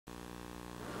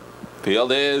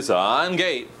Field is on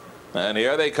gate. And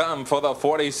here they come for the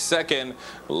 42nd,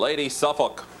 Lady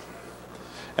Suffolk.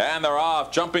 And they're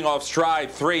off, jumping off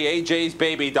stride 3, AJ's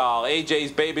Baby Doll.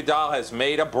 AJ's Baby Doll has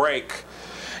made a break.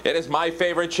 It is My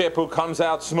Favorite Chip who comes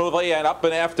out smoothly and up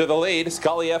and after the lead.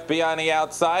 Scully FBI on the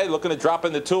outside, looking to drop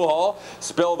in the 2-hole.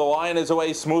 Spill the Wine is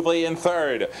away smoothly in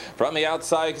 3rd. From the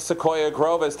outside, Sequoia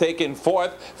Grove has taken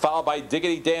 4th, followed by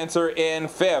Diggity Dancer in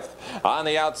 5th. On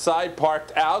the outside,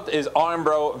 parked out, is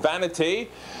Armbro Vanity.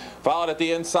 Followed at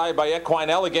the inside by Equine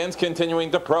Elegance.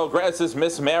 Continuing to progress is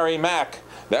Miss Mary Mack.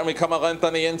 Then we come a length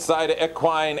on the inside of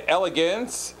Equine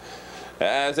Elegance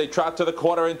as they trot to the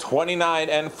quarter in 29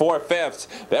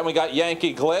 4/5. Then we got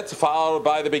Yankee Glitz, followed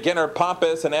by the beginner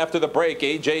Pompous, and after the break,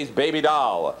 AJ's Baby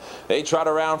Doll. They trot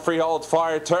around Freehold's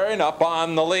far turn. Up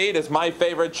on the lead is My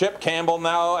Favorite Chip. Campbell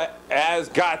now has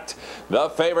got the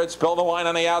favorite Spill the Wine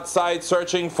on the outside,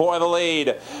 searching for the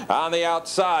lead. On the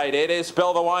outside, it is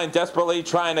Spill the Wine desperately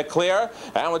trying to clear,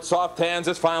 and with soft hands,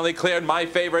 it's finally cleared My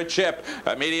Favorite Chip.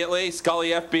 Immediately, Scully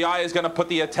FBI is going to put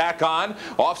the attack on.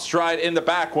 Off stride in the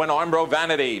back when Armbro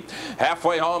Vanity.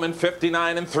 Halfway home in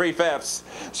 59 3/5.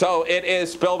 So it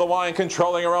is Spill the Wine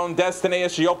controlling her own destiny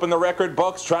as she opened the record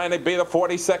books, trying to be the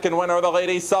 42nd winner of the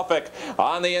Lady Suffolk.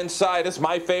 On the inside is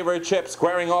My Favorite Chip,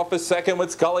 squaring off a second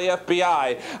with Scully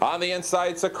FBI. On the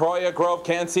inside, Sequoia Grove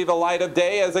can't see the light of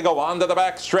day as they go on to the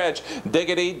back stretch.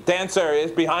 Diggity Dancer is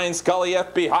behind Scully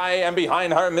FBI, and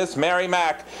behind her, Miss Mary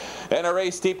Mack. In a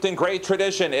race steeped in great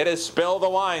tradition, it is Spill the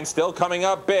Wine, still coming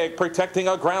up big, protecting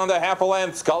a ground a half a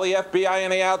length. Scully FBI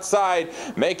on the outside,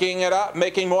 making it up,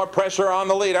 making more pressure on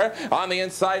the leader. On the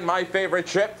inside, My Favorite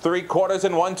Chip, 3/4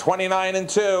 in 1:29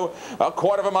 2. A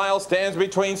quarter of a mile stands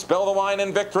between Spill the Wine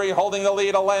and victory, holding the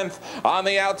lead a length. On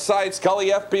the outside,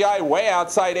 Scully FBI way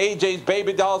outside. AJ's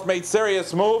Baby Doll's made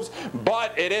serious moves,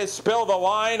 but it is Spill the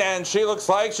Wine, and she looks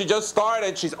like she just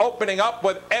started. She's opening up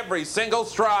with every single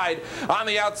stride. On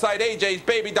the outside, AJ's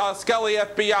Baby Doll, Scully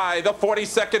FBI. The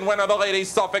 42nd winner of the Lady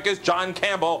Suffolk is John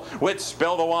Campbell with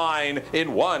Spill the Wine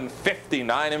in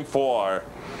 1:59 4.